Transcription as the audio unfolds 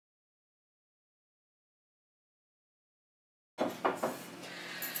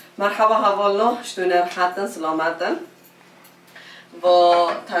مرحبا حوالا شتون راحتن سلامتن و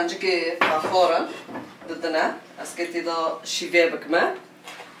تنجك فخارة ددنا اسكتي دا شیوه بکمه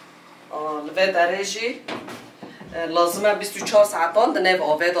لوه درجی لازمه 24 ساعتان دنه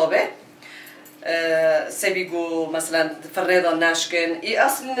آوه دابه سبيجو مثلا فريضة ناشكن اي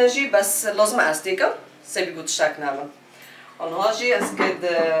اصل نجي بس لازم استيكم سبيجو تشتاك نعمل هاجي اسكد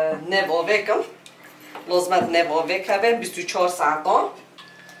نيف اوفيكم لازم نيف اوفيك هبه 24 ساعتان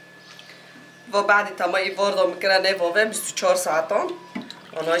و بعد تما اي وارد مكرا نيف اوفي 24 ساعتان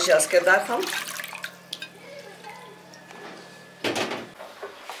هاجي اسكد درخم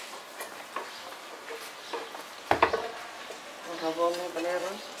هاوامي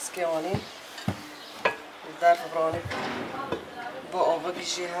بنيرن سكيواني در فراني با آب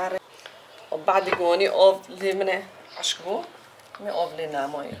بیشی هره و بعد گوانی آب لیمنه عشقو می آب لی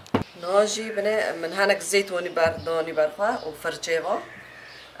نمایی ناجی بنه من هنک زیتونی بردانی برخواه و فرچه و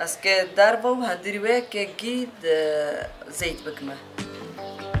از که در و هدریوه که گید زیت بکمه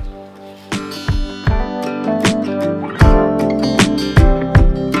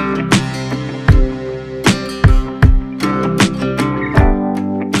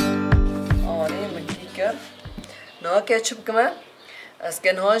نها كاتشب كمان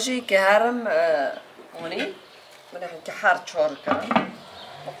اسكن هاجي كهرم هوني من كحار تشور كمان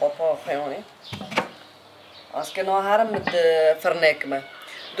بقطع خيوني اسكن هرم مد فرنيك ما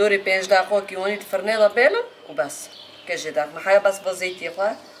دوري 5 دقيقة كيوني الفرني ضبيلم وبس كجي داك محايا بس بزيت يخوا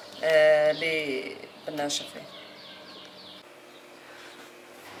لي بالناشفه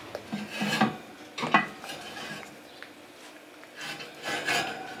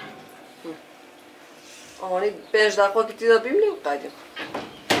آنی 5 دقیقه که تیدا بیمونیم قدیم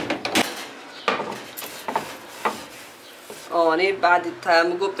آنی بعد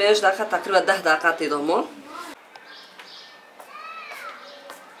مگو 5 دقیقه تقریبا 10 دقیقه تیدا مون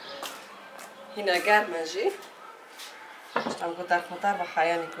هنا گرمه جی اشتم که در خطر و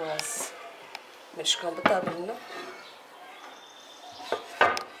حیانی که از مشکان بتا بینم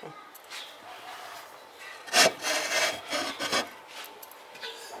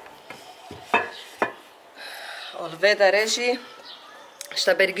الوه درجی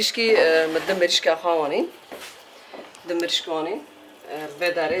اشتا برگشکی مدن برشکا خوانی دم برشکانی الوه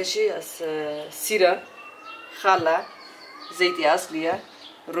درجی از سیره خاله زیتی اصلیه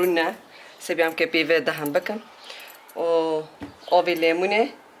رونه سبیم که پیوه دهم بکن و آبی لیمونه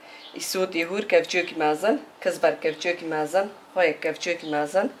ایسوت یهور کفچوکی مازن کزبر کفچوکی مازن های کفچوکی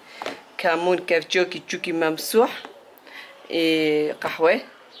مازن کمون کفچوکی چوکی ممسوح قهوه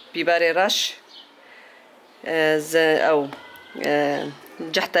بیبر رش او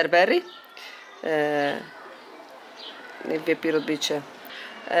جحتر باري نبي بيرو بيتشا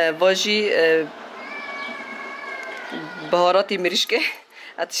واجي بهاراتي مريشكه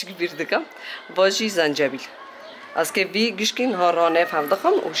اتشكي بيردكم واجي زنجبيل اسكي بي گشكين هارانه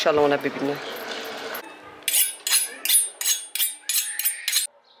فهمدخم و شالونه ببینه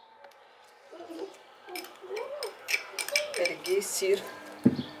برگي سير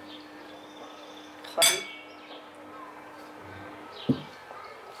خالي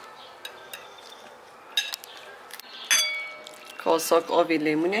کاساک آبی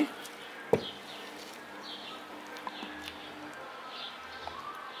لیمونه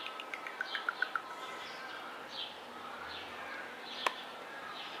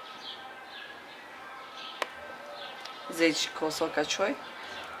زیت کاساک چای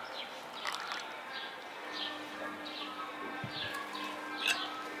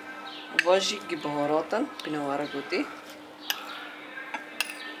واجی کی بهاراتن بنواره گوتی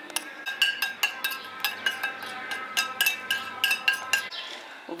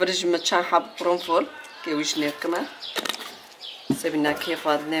برج متشان حب قرنفل که ویش نیب کمه سبینا که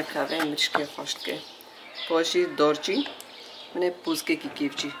خواهد نیب که مرش که خوشت که پاشی دارچی منه پوزکه کی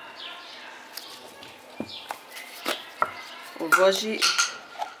کیفچی و واجی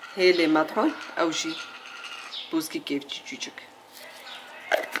هیلی مطحون اوشی پوزکی کیفچی چوچک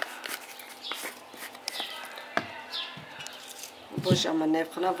واجی اما نیب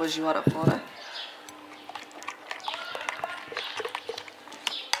کنه واجی وارا خوره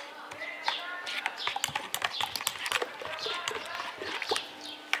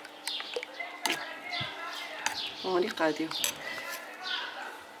هوني قاديو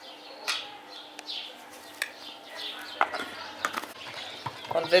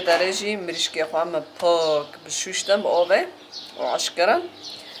والفي درجي مريشكي خوام باك بشوشتم بآبه وعشكرا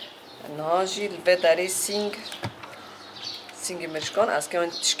نهاجي الفي دري سينج مريشكان از که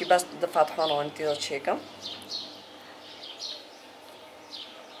تشكي بس دفتحان وانتي دا چيكم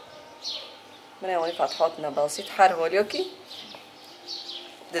من هوني فتحات نباسيت هر واليوكي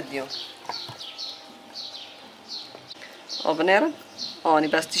دديو أبنيرا أني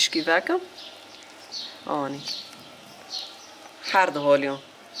بس تشكي فاكا أني حرد هوليو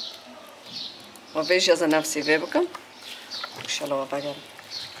وفيش از نفسي فيبكم ان شاء الله بقدر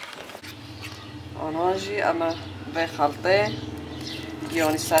انا هاجي اما في خلطة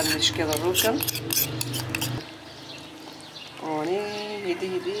يعني صار مشكلة روكم اني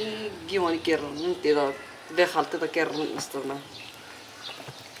هدي جيواني كيرن تدا في خلطة كيرن استخدمها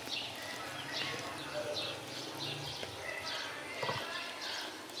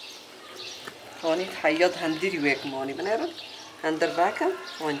هوني حياد هنديري ويكم هوني بنيرن هندر باكم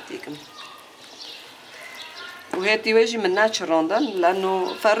وانتيكم وهي تيجي من ناتشراندن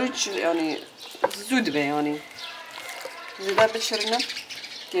لأنه فروج يعني زود به يعني زيدا بشرنا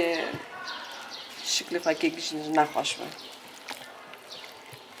که شکل فکیش نخواش به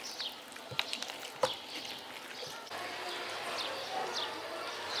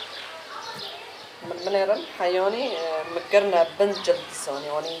من نرم حياني مقرنا بنجل ديساني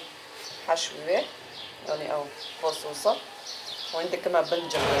يعني حشوه يعني أو خصوصا وعندك كمان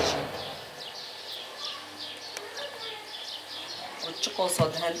بنجل يجي چه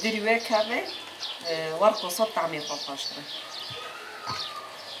قصد هندری وی که ور قصد تعمیر خواهشتره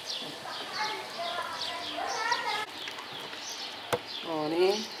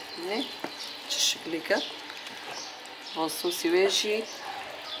آنی نه چه شکلی که خصوصی ویشی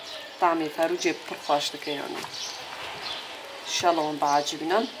تعمیر فروجی پر خواهشته که یعنی انشالله اون بعجی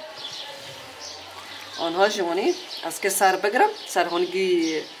بینن آنها جوانی از که سر بگرم سر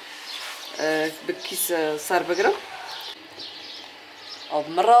هونگی بکیس سر بگرم أو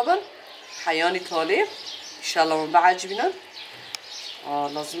مرابا حياني طالي إن شاء الله من بعد جبنا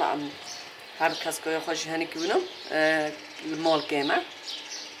لازم أعمل هر کس که خوش هنی کنم المال كامل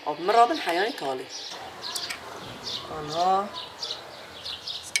أو مرابا حياني طالي آنها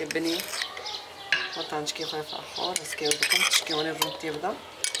سكبني ما تانشكي خايف آخر سكيو بكم تشكي واني رونتي بدم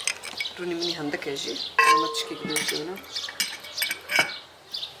روني مني هندك أجي ما تشكي كده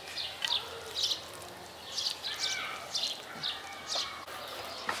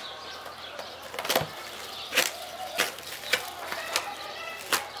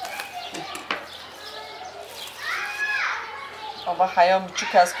با حیام بچه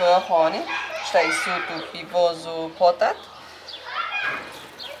کس که خوانی شتای سوت و پیواز و پاتت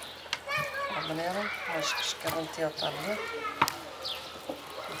بنیرم ماشکش کردن تیاترمه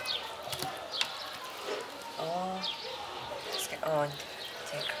اسکه آن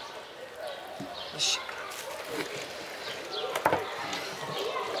تیک مشک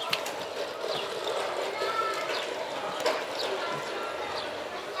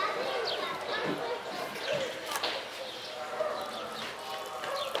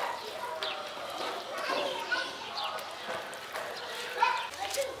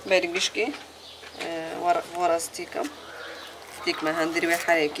برگشکی ورستیکم تیک من هندری و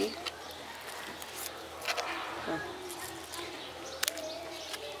حرکی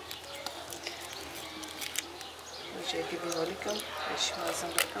جایی بیاری کم ایش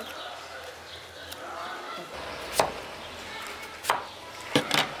مازن بکن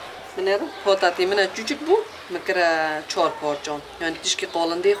منیرم پاتاتی من چوچک بو مکر 4 پارچان یعنی تیشکی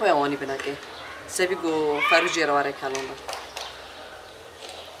قالنده خوی آنی بناکه سبی گو فروجی رو واره کلانده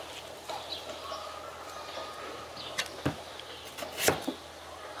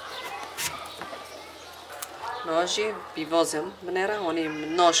ناشی بیوازم بنره هانی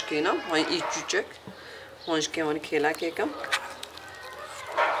ناش کینم هانی ای چوچک هانش که هانی کلا کیکم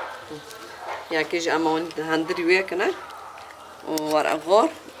یکیش اما هانی هندری وی کنه ور اغار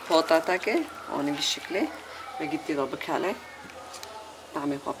پاتاتا که هانی بی شکلی بگیتی دا بکاله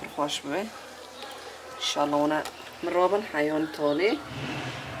تعمی خواه پر خوش بوه انشالله اونا مرابن حیان تالی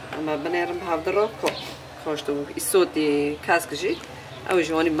اما بنرم بحفظ رو خوشتو ای صوتی کس کشی او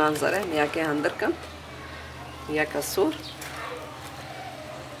جوانی منظره یکی هندر کم یک سور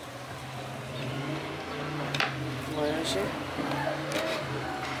ماشي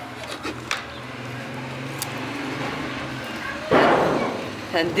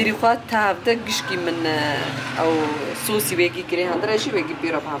هنديري خاط تابدا قشكي من او صوصي بيجي كري هندراشي بيجي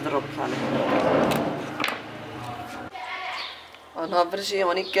بيرا بهذا بكاله انا برجي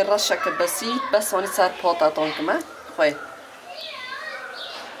يعني كرا شكل بسيط بس هوني صار بوطاطون كمان خوي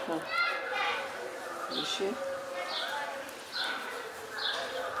ماشي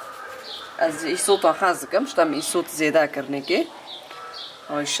از ای صوت خاص کم شتم ای صوت زیاده کرنے کے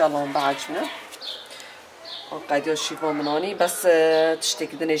ان شاء الله بعد شنا قاعدة شيفون مناني بس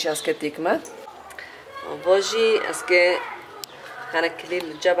تشتكي دنيش اسكت تيكما وباجي اسكي انا كليل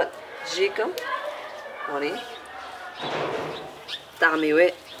الجبل جيكم هوني طعمي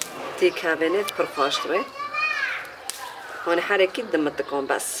وي تيكابينت برخاشتوي هوني حركي دمتكم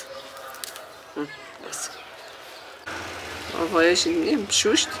بس بس هايش إني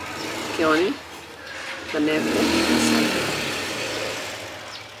بشوشت كياني بنافذ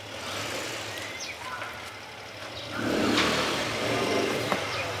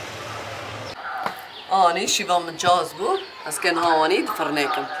آني شیوام مجاز بود از که نهانی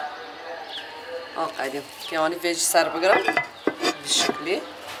دفرنکم قاعدين كياني فيجي سر بقرا بشكلي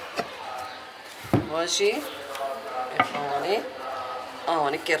ماشي هوني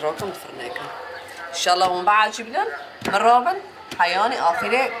هوني كيروكم دفرنكم ان شاء الله من بعد جبنا مرابن حياني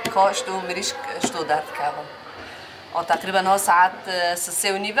اخيرا كاشتو مريش شتو دارت كابم او تقريبا ها ساعات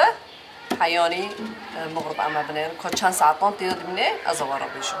 3:30 حياني مغرب اما بنير كل چند ساعتان تيدو دمنه از ورا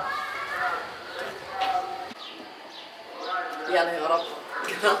بشو يلا يا رب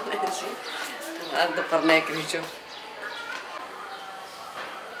عند فرناك ريجو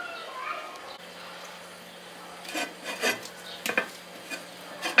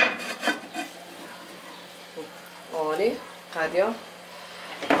آنی قدیا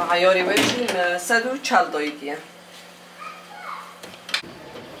عیاری بچین 140 دایدیه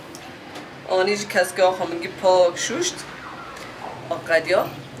آنی کس که آخه منگی پاک شوشت قدیا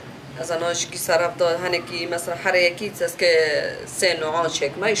از آنهاش کی سراب داد هنگی مثلا هر یکی از که سه نوعا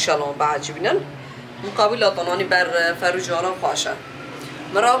چکمه ایشالله بعد جبینن مقابل آتانانی بر فروجانا خواشه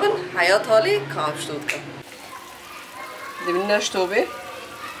مرابن حیات حالی کام شدود کن دیمین نشتوبه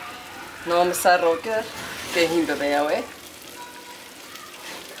نام سر رو کرد فهیم ببیاوه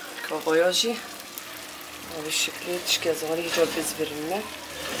که قایاشی به شکلی تشکی از آنی جا بزبرینه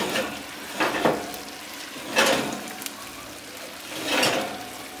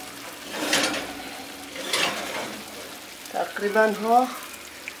تقریبا ها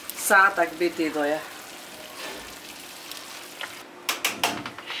ساعتك بيتي ضايع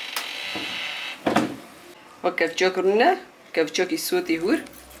وكيف جوكرنا كيف جوكي سوتي هور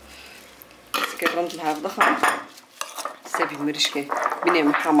كيف رمت لها بضخم سيبي مرشكي بني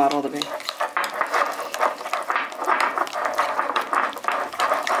محمى راضي بين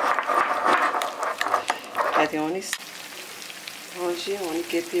هاتي هونيس هونشي هوني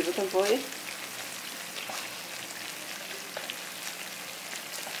كيتي بطن باي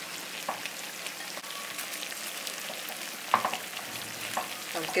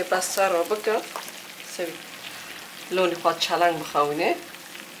که بس را بکن سوی لونی خواهد چلنگ بخوانه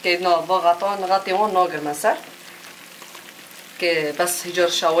که واقعا نقاطی ما ناگرمه سر که بس هجار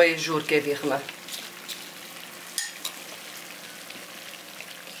شوای جور که بیخمه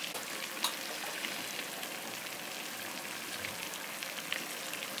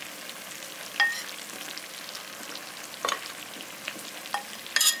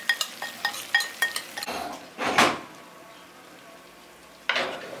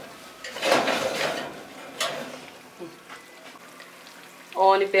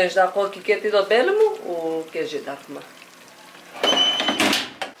آنی 5 دقیقه که کتی دا بلمو و که جه دفمه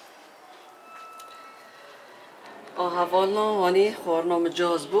هوالا آنی خورنام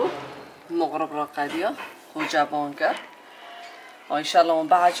جاز بود مغرب را قدیا خود جبان کرد انشالله اون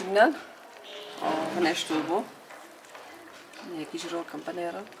بعد جبنن بنشتو بو یکیش رو کم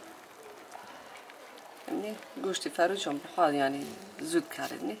بنیرم یعنی گوشتی فروجم بخواد یعنی زود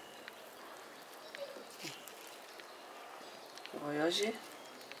کرد نی وایاجی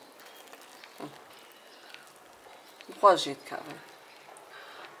بخواد جید کرد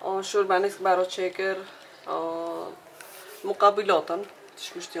شور بنیست برای چکر مقابلاتن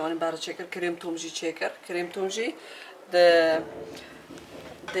تشكوشتي يعني برا شكر كريم تومجي شكر كريم تومجي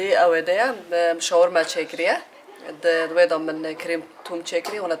دي أودية مشاورما شكرية دويدا من كريم توم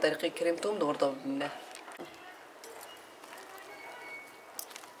شكري ولا طريقة كريم توم دوردا منه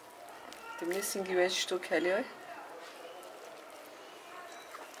تمني سنجي ويش تو كاليوي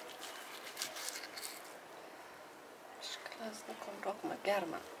بشكل أصدقائكم رقم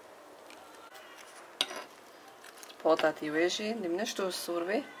جرمة پاتاتی ویشی نمی‌نش تو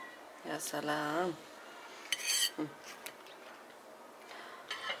سربی یا سلام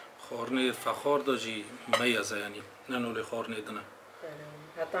خورنه فخار داجی مميزة يعني ننولي خورنه دنا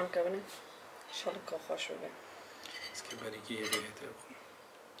هاتم كمان ان شاء الله خوش بگه اسكي بريكي ريحته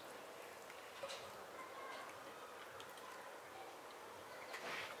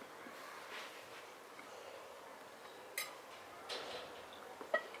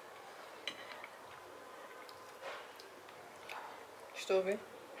شتوبي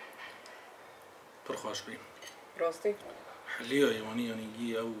برخاش بي راستي حليه يعني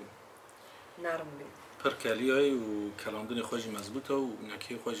جي او نرم بي بركاليه وكلاندن خوشي مزبوطه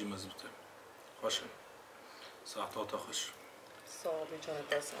ونكي خوشي مزبوطه خوشه ساعتات خوش صعبی جان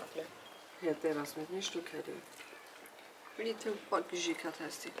دست عقله هیته رسمت نیش رو کردی بلی تو پاک جیکت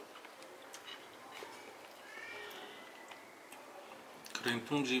هستی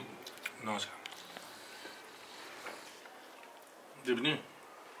كريمتون جيب ناجح دبني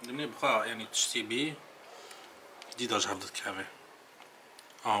بقى يعني تشتي بيه دجاج هبدت كافي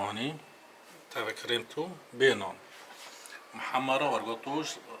هاني تابع كريمتو بينون محمرة ورقطوش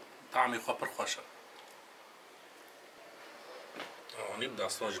طعمي خبر خوشة هاني بدأ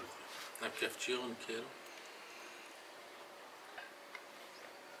صلاج بخوي كيف تشيغن كيلو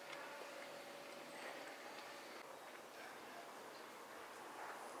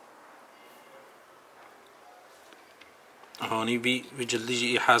هاني بي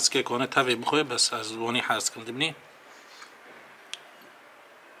جلدي حاسكه كونه تابع بخوي بس از واني حاسكم دبني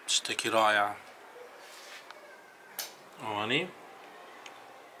تشتكي رائعة هاني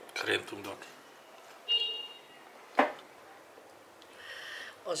كريمتم دوك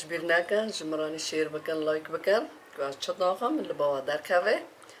آشبیر نکن جمرانی شیر بکن لایک بکن که از چه داغم اللي باوا در کهوه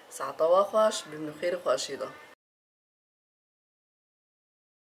ساعتا و خوش بمنو خیر خوشیدا